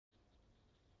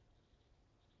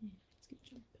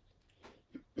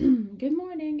Good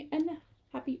morning and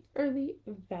happy early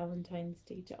Valentine's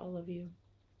Day to all of you.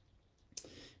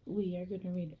 We are going to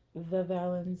read The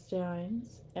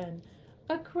Valensteins and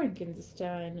A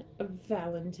Crankenstein of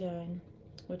Valentine,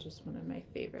 which is one of my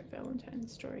favorite Valentine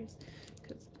stories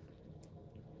because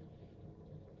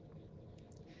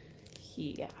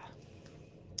he,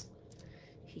 uh,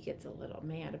 he gets a little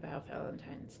mad about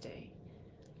Valentine's Day,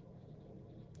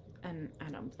 and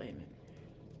I don't blame him.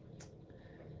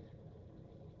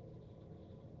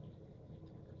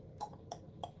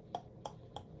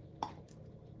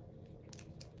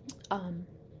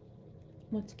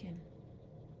 Once again,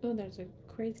 oh, there's a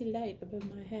crazy light above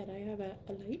my head. I have a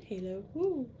light halo.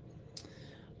 Woo!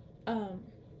 Um,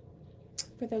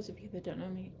 for those of you that don't know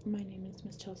me, my name is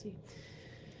Miss Chelsea,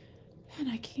 and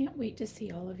I can't wait to see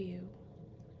all of you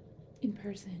in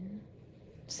person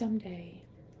someday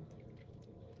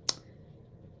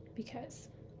because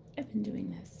I've been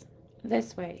doing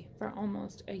this way for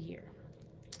almost a year.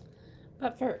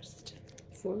 But first,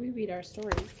 before we read our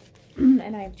stories,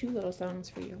 and I have two little songs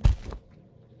for you.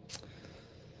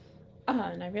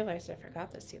 And I realized I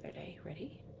forgot this the other day.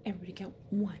 Ready? Everybody count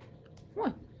one.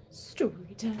 One.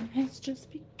 Story time has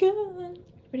just begun.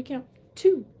 Everybody count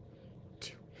two.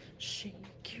 Two. Shake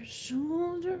your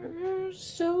shoulders,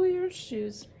 sew your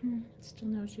shoes. Still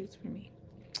no shoes for me.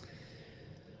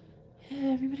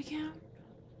 Everybody count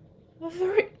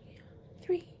three.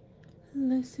 Three.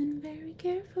 Listen very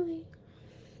carefully.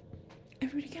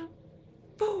 Everybody count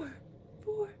four.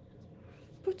 Four.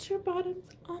 Put your bottoms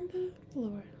on the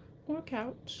floor or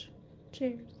couch,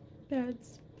 chairs,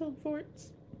 beds, pillow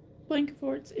forts, blanket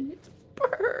forts, and it's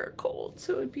cold,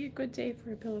 so it would be a good day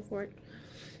for a pillow fort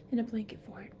and a blanket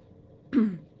fort,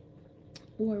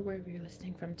 or wherever you're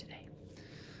listening from today.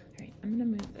 All right, I'm gonna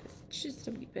move this just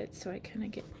a wee bit so I kind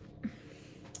of get.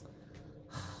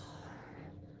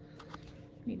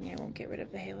 Maybe I won't get rid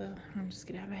of the halo. I'm just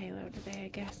gonna have a halo today, I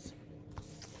guess.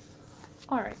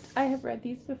 All right, I have read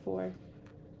these before.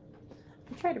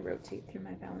 I try to rotate through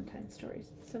my Valentine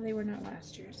stories, so they were not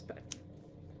last year's, but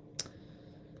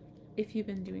if you've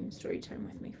been doing story time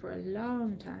with me for a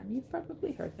long time, you've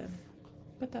probably heard them.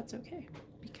 But that's okay,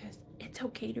 because it's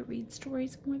okay to read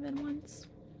stories more than once.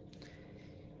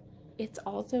 It's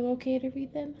also okay to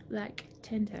read them like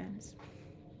 10 times.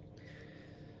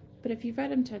 But if you've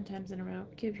read them 10 times in a row,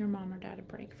 give your mom or dad a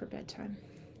break for bedtime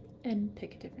and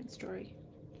pick a different story.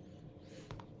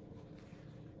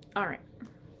 All right.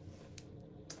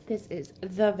 This is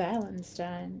The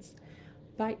Valensteins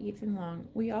by Ethan Long.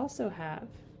 We also have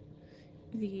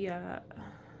the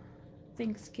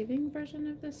Thanksgiving version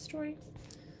of this story.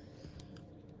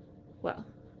 Well,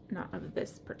 not of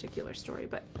this particular story,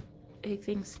 but a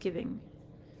Thanksgiving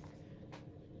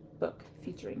book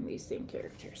featuring these same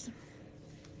characters.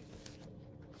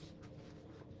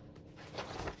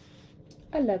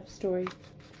 A love story.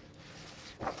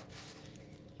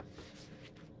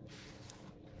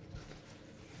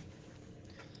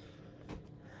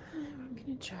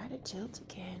 Try to tilt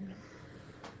again.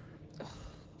 Ugh,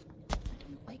 I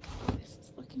don't like how this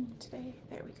is looking today.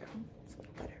 There we go. It's a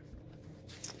little better.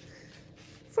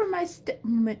 For my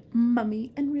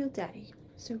mummy and real daddy.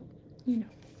 So, you know,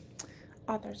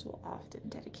 authors will often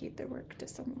dedicate their work to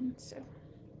someone, so.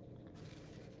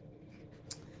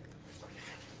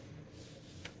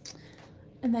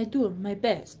 And I do my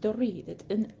best to read it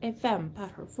in a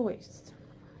vampire voice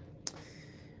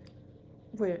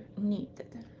where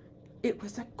needed. It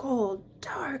was a cold,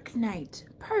 dark night,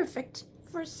 perfect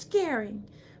for scaring,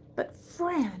 but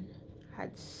Fran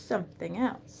had something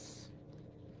else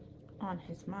on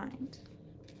his mind.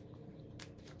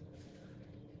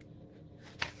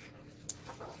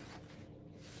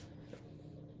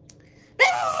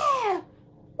 Ah!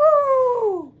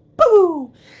 Ooh!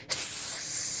 Boo!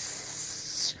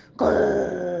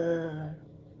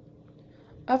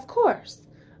 Of course,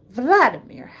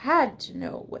 Vladimir had to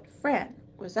know what Fran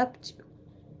was up to.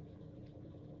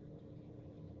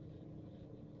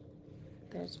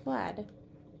 There's Vlad.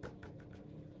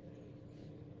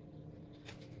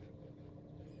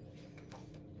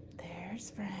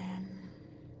 There's Fran.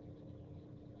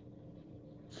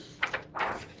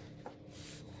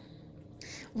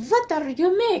 What are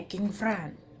you making,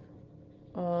 Fran?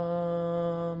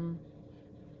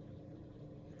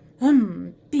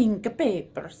 Pink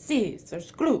paper,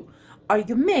 scissors, glue. Are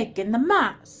you making the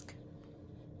mask?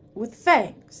 With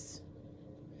fangs.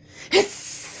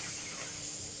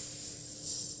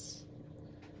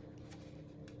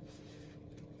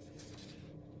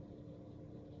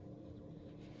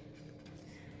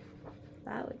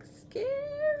 That looks scary.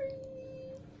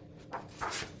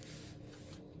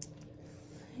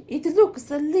 It looks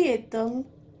a little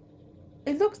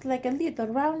It looks like a little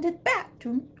rounded bat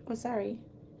to... Oh, sorry.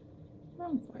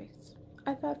 Wrong voice.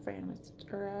 I thought Fran was...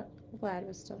 or Vlad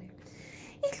was still here.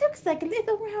 It looks like a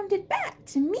little rounded bat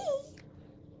to me.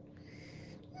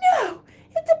 No,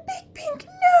 it's a big pink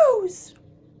nose.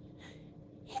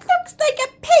 It looks like a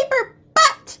paper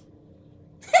butt.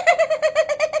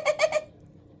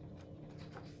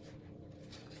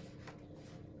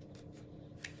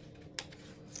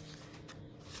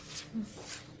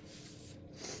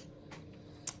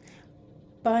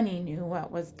 Bunny knew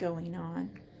what was going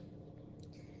on.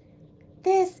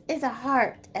 This is a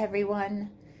heart,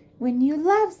 everyone. When you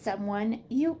love someone,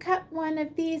 you cut one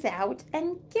of these out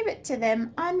and give it to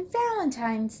them on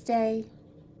Valentine's Day.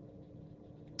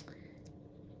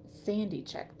 Sandy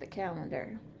checked the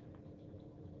calendar.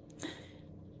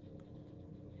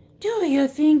 Do you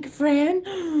think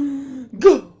Fran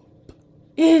Gulp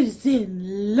is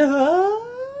in love?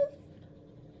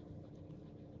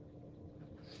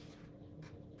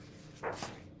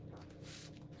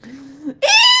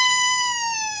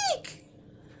 Eek!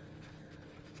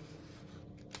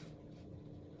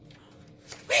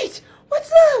 Wait,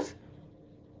 what's love?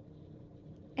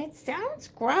 It sounds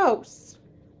gross.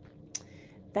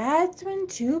 That's when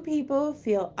two people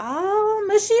feel all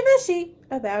mushy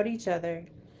about each other.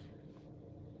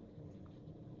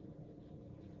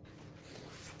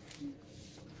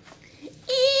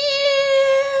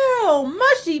 Ew!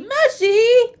 Mushy!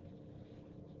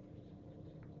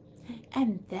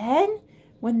 And then,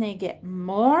 when they get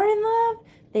more in love,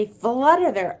 they flutter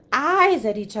their eyes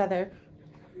at each other.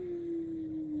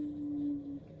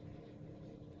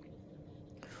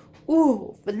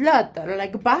 Ooh, flutter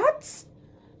like bats?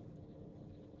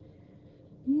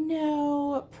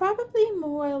 No, probably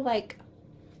more like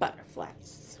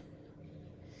butterflies.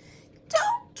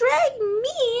 Don't drag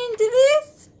me into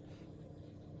this.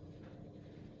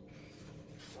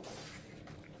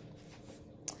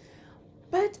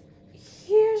 But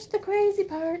here's the crazy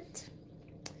part.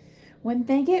 When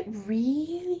they get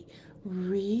really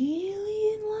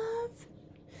in love,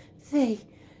 they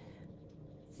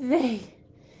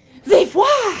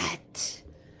what?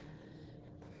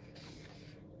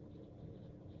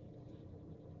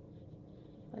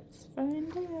 Let's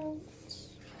find out.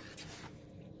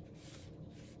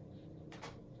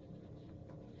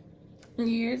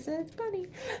 Here's it's funny.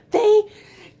 They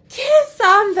kiss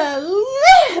on the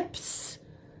lips.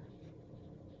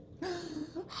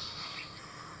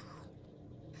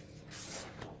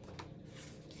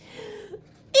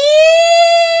 Ew!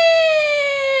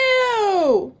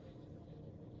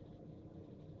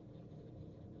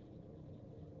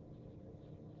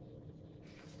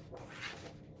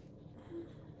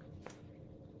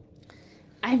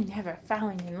 I've never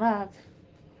fallen in love.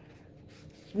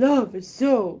 Love is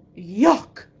so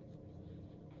yuck.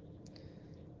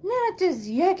 Not just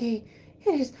yucky,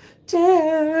 it is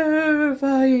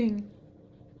terrifying.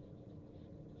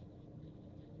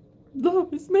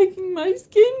 Love is making my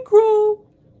skin crawl.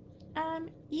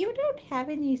 You don't have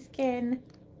any skin.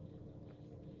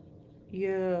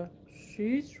 Yeah,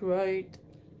 she's right.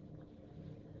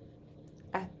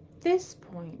 At this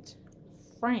point,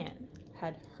 Fran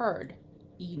had heard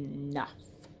enough.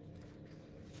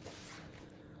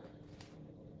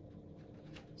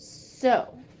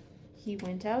 So, he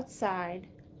went outside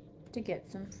to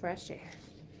get some fresh air.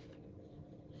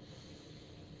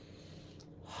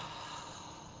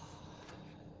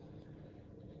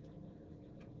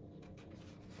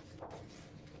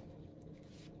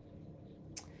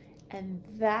 And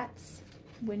that's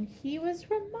when he was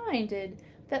reminded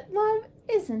that love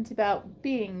isn't about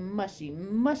being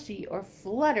mushy or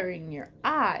fluttering your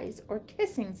eyes or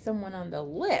kissing someone on the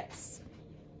lips.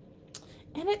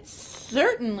 And it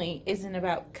certainly isn't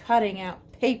about cutting out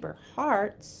paper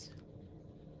hearts.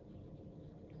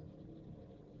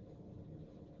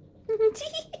 It looks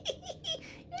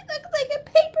like a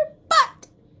paper butt.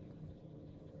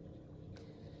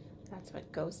 That's what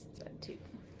Ghost said too.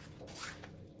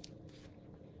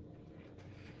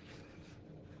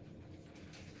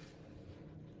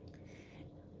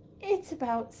 It's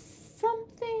about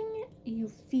something you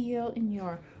feel in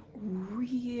your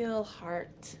real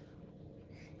heart,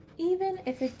 even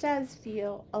if it does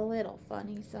feel a little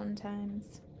funny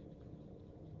sometimes.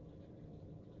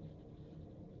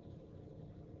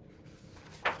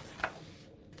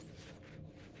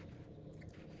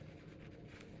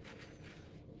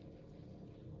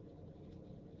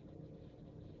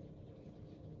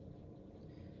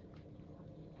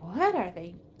 What are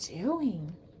they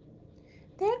doing?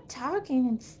 They're talking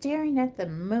and staring at the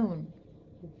moon.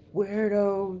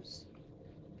 Weirdos.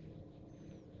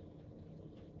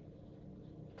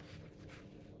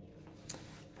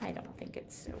 I don't think think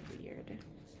it's so weird.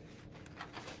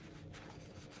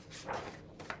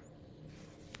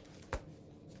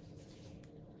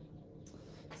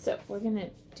 So we're going to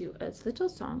do a little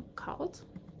song called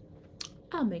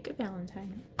I'll Make a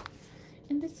Valentine.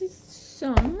 And this is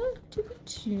sung to the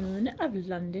tune of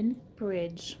London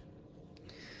Bridge.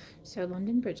 So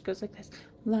London Bridge goes like this.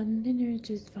 London Bridge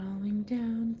is falling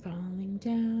down, falling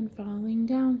down, falling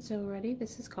down. So ready?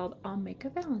 This is called I'll Make a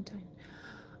Valentine.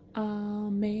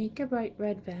 I'll make a bright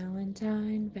red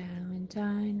Valentine,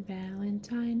 Valentine,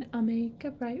 Valentine. I'll make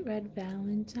a bright red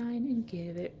Valentine and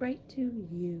give it right to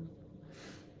you.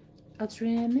 I'll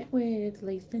trim it with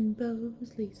lace and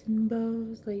bows, lace and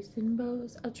bows, lace and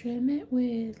bows. I'll trim it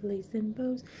with lace and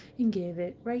bows and give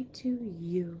it right to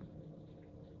you.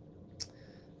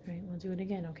 All right, we'll do it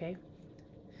again, okay?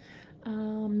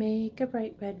 I'll make a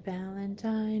bright red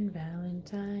Valentine,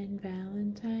 Valentine,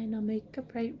 Valentine. I'll make a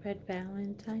bright red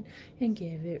Valentine and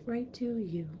give it right to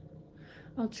you.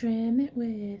 I'll trim it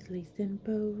with lace and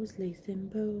bows, lace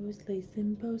and bows, lace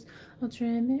and bows. I'll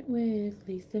trim it with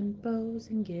lace and bows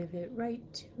and give it right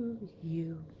to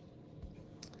you.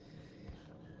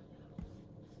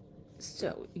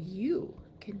 So you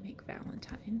can make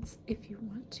Valentines if you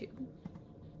want to.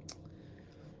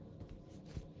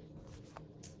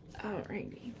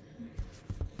 Alrighty.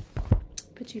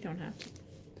 But you don't have to.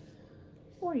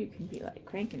 Or you can be like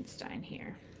Crankenstein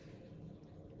here,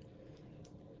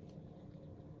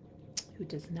 who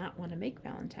does not want to make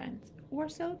Valentines or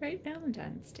celebrate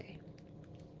Valentine's Day.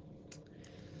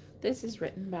 This is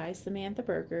written by Samantha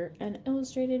Berger and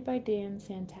illustrated by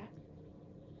Samantha.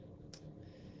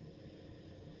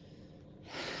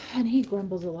 And he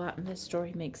grumbles a lot, and this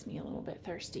story makes me a little bit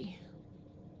thirsty.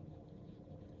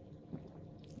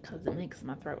 Because it makes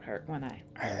my throat hurt when I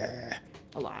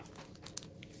a lot.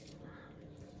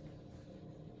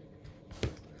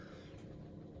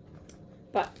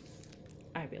 But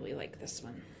I really like this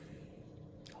one.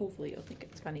 Hopefully you'll think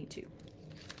it's funny too.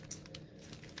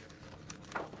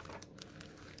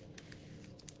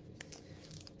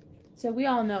 So we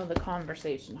all know the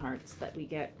conversation hearts that we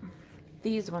get.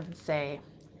 These ones say,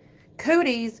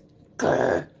 "Cooties,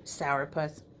 grr,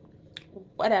 sourpuss,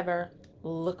 whatever,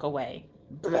 look away.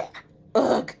 Blech.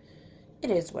 Ugh.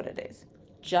 It is what it is.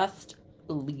 Just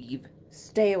leave.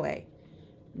 Stay away.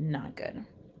 Not good.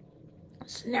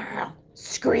 Snarl.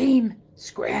 Scream.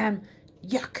 Scram.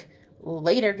 Yuck.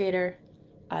 Later, gator.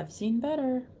 I've seen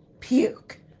better.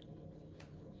 Puke.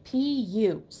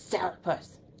 P-U.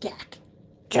 Sourpuss. Gack.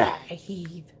 Dry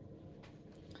heave."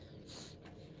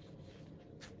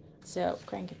 So,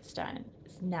 Crankenstein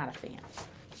is not a fan.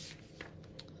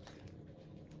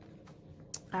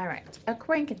 All right, a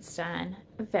Crankenstein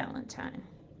Valentine.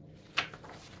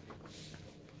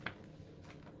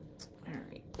 All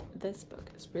right, this book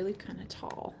is really kind of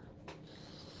tall.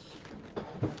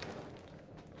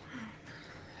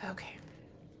 Okay.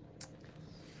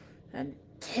 And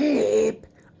tape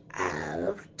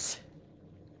out.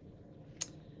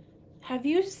 Have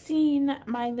you seen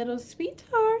my little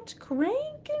sweetheart,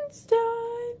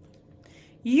 Crankenstein?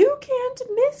 You can't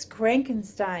miss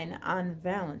Crankenstein on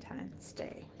Valentine's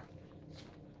Day.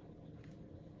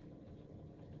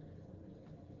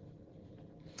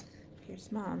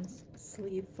 Here's Mom's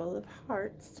sleeve full of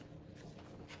hearts.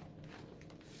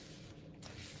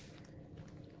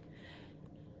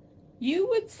 You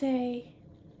would say,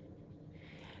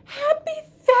 "Happy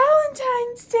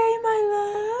Valentine's Day,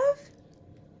 my love."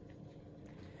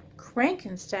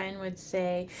 Crankenstein would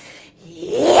say,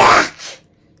 "Yuck!"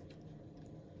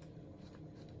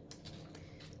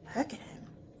 Look at him.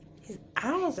 His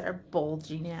eyes are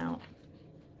bulging out.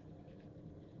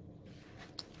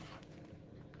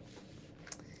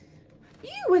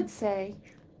 You would say,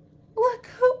 "Look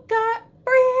who got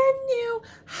brand new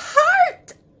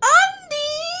heart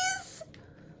undies."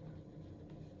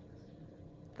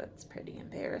 That's pretty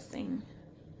embarrassing.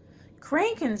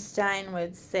 Crankenstein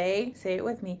would say it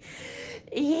with me,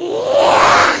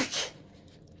 "Yuck!"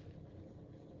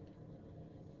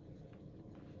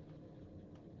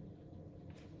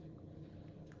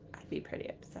 I'd be pretty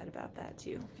upset about that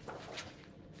too.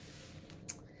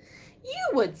 You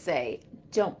would say,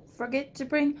 "Don't forget to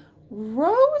bring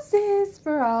roses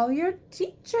for all your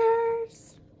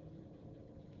teachers."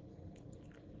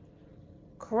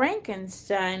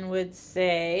 Crankenstein would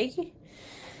say,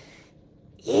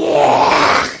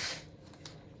 "Yeah!"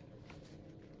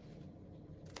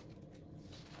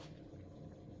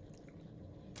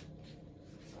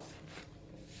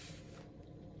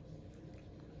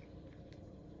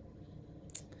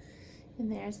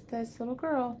 And there's this little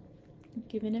girl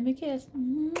giving him a kiss.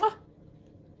 Mwah!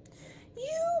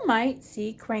 You might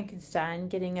see Crankenstein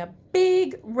getting a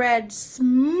big red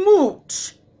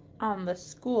smooch on the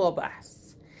school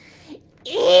bus.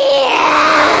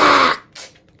 Yuck!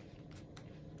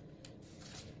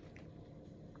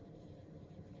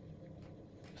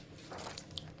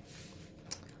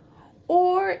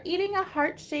 Or eating a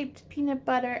heart-shaped peanut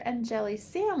butter and jelly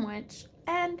sandwich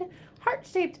and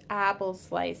heart-shaped apple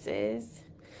slices.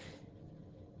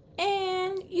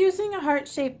 And using a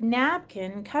heart-shaped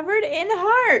napkin covered in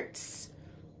hearts.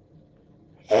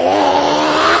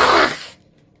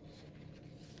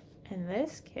 And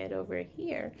this kid over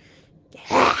here,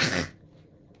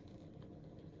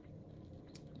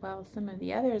 while some of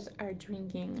the others are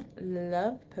drinking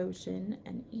love potion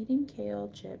and eating kale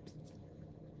chips,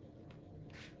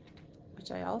 which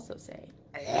I also say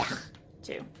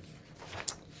too.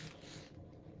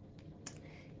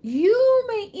 You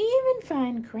may even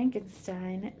find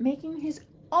Crankenstein making his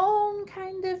own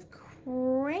kind of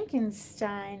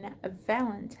Crankenstein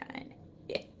Valentine.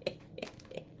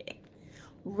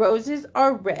 Roses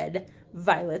are red,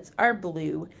 violets are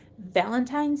blue.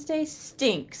 Valentine's Day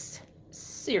stinks.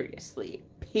 Seriously,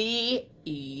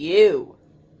 P.U.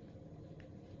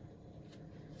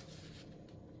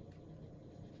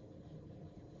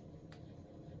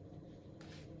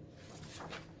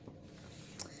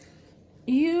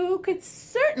 You could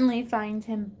certainly find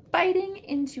him biting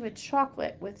into a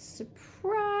chocolate with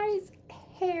surprise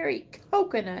hairy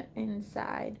coconut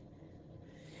inside.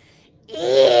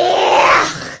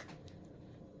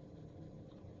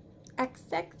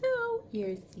 XXO,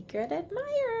 your secret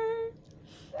admirer.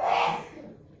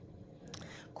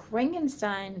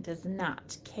 Crankenstein does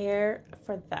not care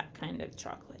for that kind of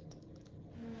chocolate.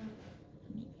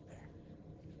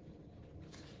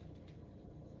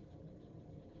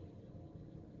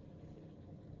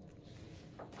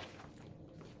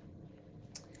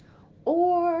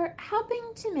 Or helping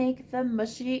to make the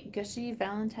mushy gushy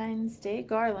Valentine's Day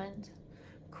garland.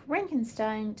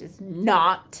 Crankenstein does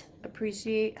not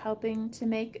appreciate helping to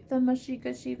make the mushy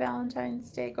gushy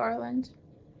Valentine's Day garland.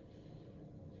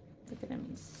 Look at him,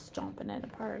 he's stomping it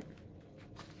apart.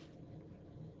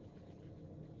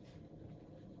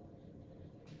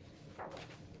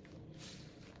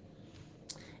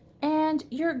 And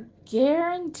you're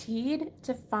guaranteed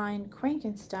to find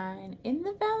Crankenstein in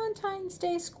the Valentine's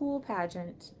Day school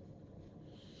pageant.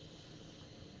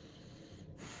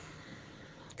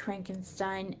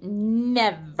 Crankenstein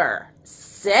never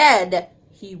said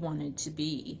he wanted to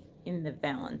be in the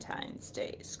Valentine's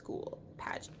Day school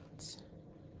pageant.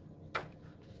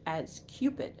 As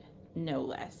Cupid, no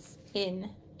less,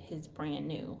 in his brand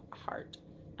new heart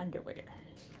underwear.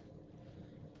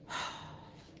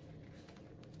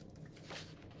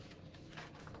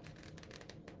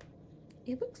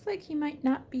 It looks like he might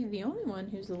not be the only one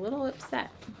who's a little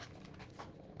upset.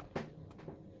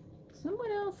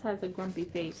 Someone else has a grumpy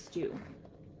face too.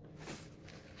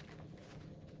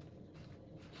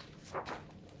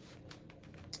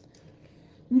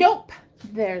 Nope,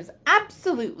 there's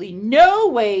absolutely no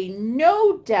way,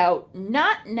 no doubt,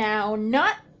 not now,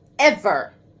 not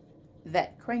ever,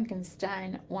 that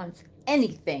Crankenstein wants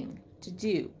anything to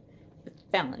do with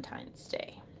Valentine's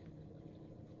Day.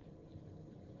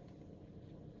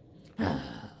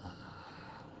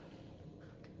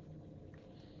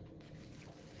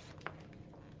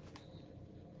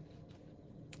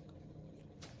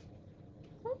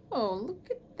 Oh, look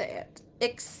at that.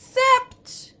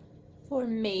 Except for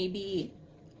maybe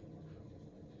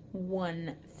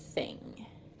one thing.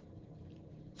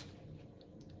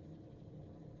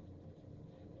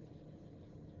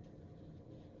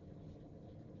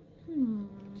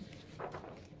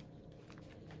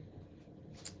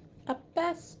 A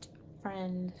best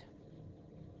friend.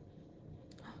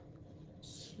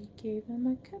 She gave him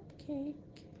a cupcake.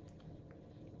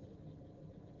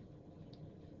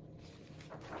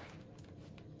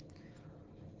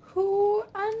 Who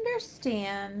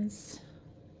understands?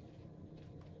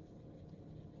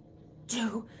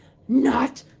 Do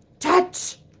not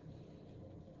touch!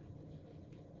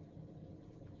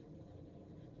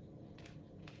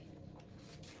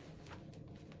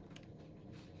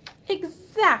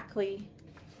 Exactly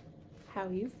how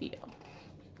you feel.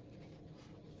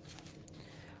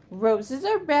 Roses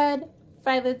are red,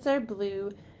 violets are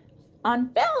blue. On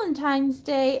Valentine's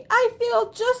Day, I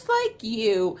feel just like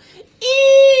you.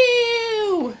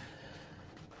 Ew!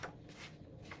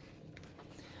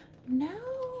 No,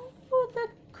 the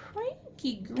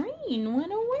cranky green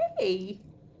went away.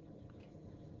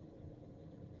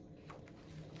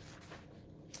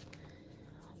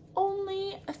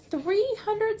 Only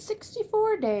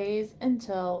 364 days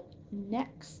until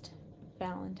next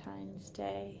Valentine's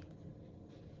Day.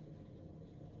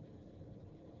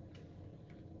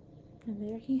 And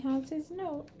there he has his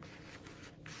note.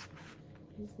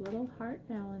 His little heart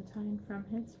Valentine from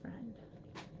his friend.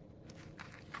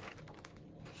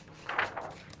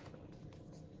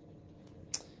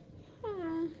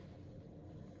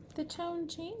 The tone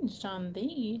changed on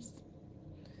these.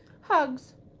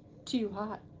 Hugs. Too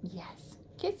hot. Yes.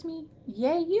 Kiss me.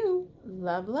 Yay, you.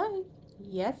 Love life.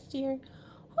 Yes, dear.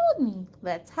 Hold me.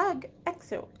 Let's hug.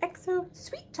 XO, XO.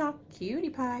 Sweet talk. Cutie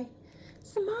pie.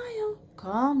 Smile.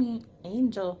 Call me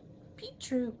Angel. Be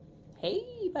true.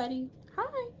 Hey, buddy.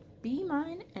 Hi. Be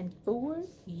mine and for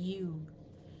you.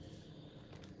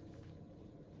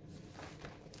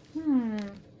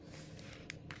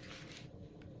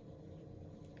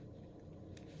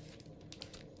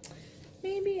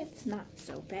 Maybe it's not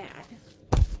so bad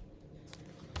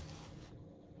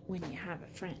when you have a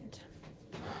friend.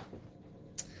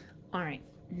 All right,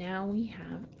 now we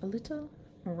have a little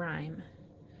rhyme.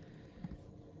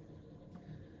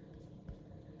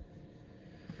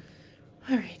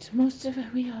 All right,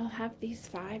 we all have these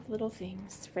 5 little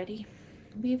things. Ready?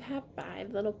 We've had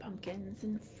 5 little pumpkins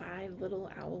and 5 little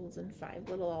owls and 5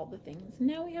 little all the things.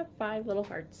 Now we have 5 little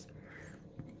hearts.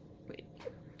 Wait,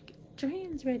 get your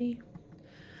hands ready.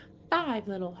 5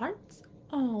 little hearts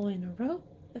all in a row.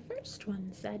 The first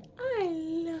one said, I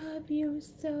love you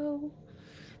so.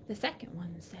 The second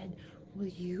one said, will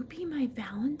you be my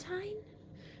Valentine?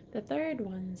 The third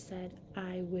one said,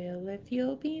 I will if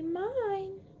you'll be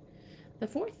mine. The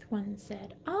fourth one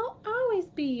said, I'll always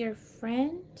be your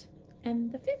friend.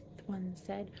 And the fifth one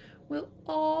said, we'll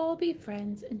all be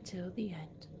friends until the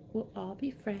end. We'll all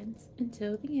be friends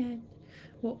until the end.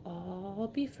 We'll all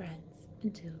be friends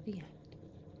until the end.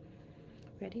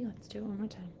 Ready? Let's do it one more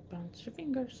time. Bounce your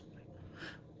fingers.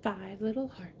 5 little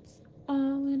hearts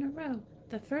all in a row.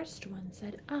 The first one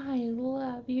said, I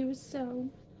love you so.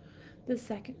 The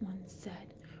second one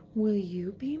said, will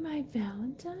you be my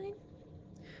Valentine?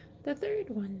 The third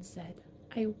one said,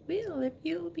 I will if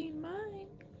you'll be mine.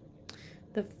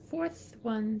 The fourth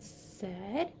one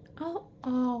said, I'll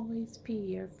always be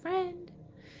your friend.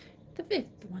 The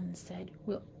fifth one said,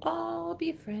 we'll all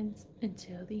be friends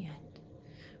until the end.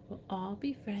 We'll all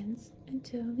be friends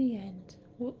until the end.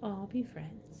 We'll all be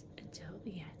friends until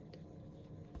the end.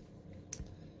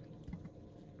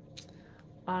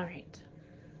 All right.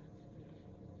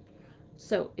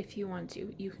 So if you want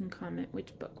to, you can comment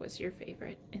which book was your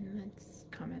favorite in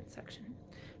the comment section,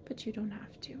 but you don't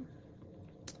have to.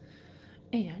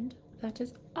 And that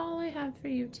is all I have for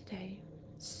you today.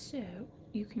 So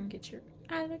you can get your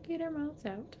alligator mouth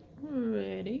out.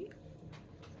 Ready?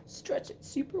 Stretch it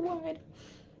super wide.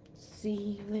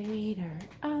 See you later,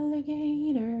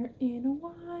 alligator. In a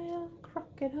while,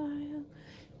 crocodile.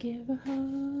 Give a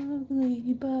hug,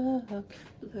 ladybug.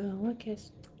 Blow a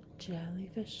kiss,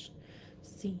 jellyfish.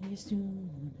 See you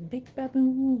soon, big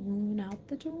baboon. Out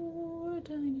the door,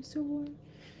 dinosaur.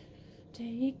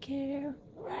 Take care,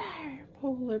 rawr,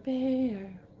 polar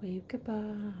bear. Wave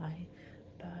goodbye,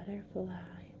 butterfly.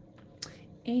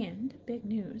 And big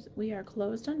news, we are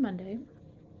closed on Monday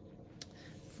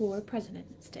for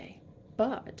President's Day.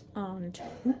 But on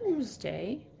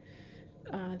Tuesday,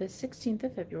 the 16th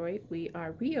of February, we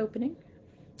are reopening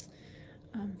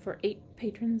for 8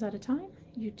 patrons at a time.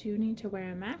 You do need to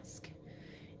wear a mask.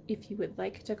 If you would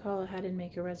like to call ahead and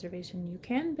make a reservation, you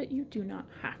can, but you do not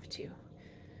have to.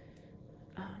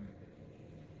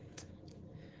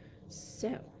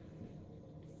 So,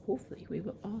 hopefully we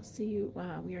will all see you.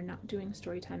 We are not doing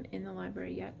story time in the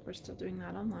library yet. We're still doing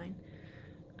that online.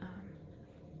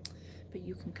 But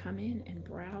you can come in and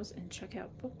browse and check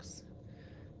out books.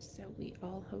 So we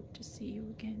all hope to see you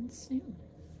again soon.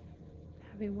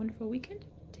 Have a wonderful weekend.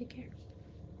 Take care.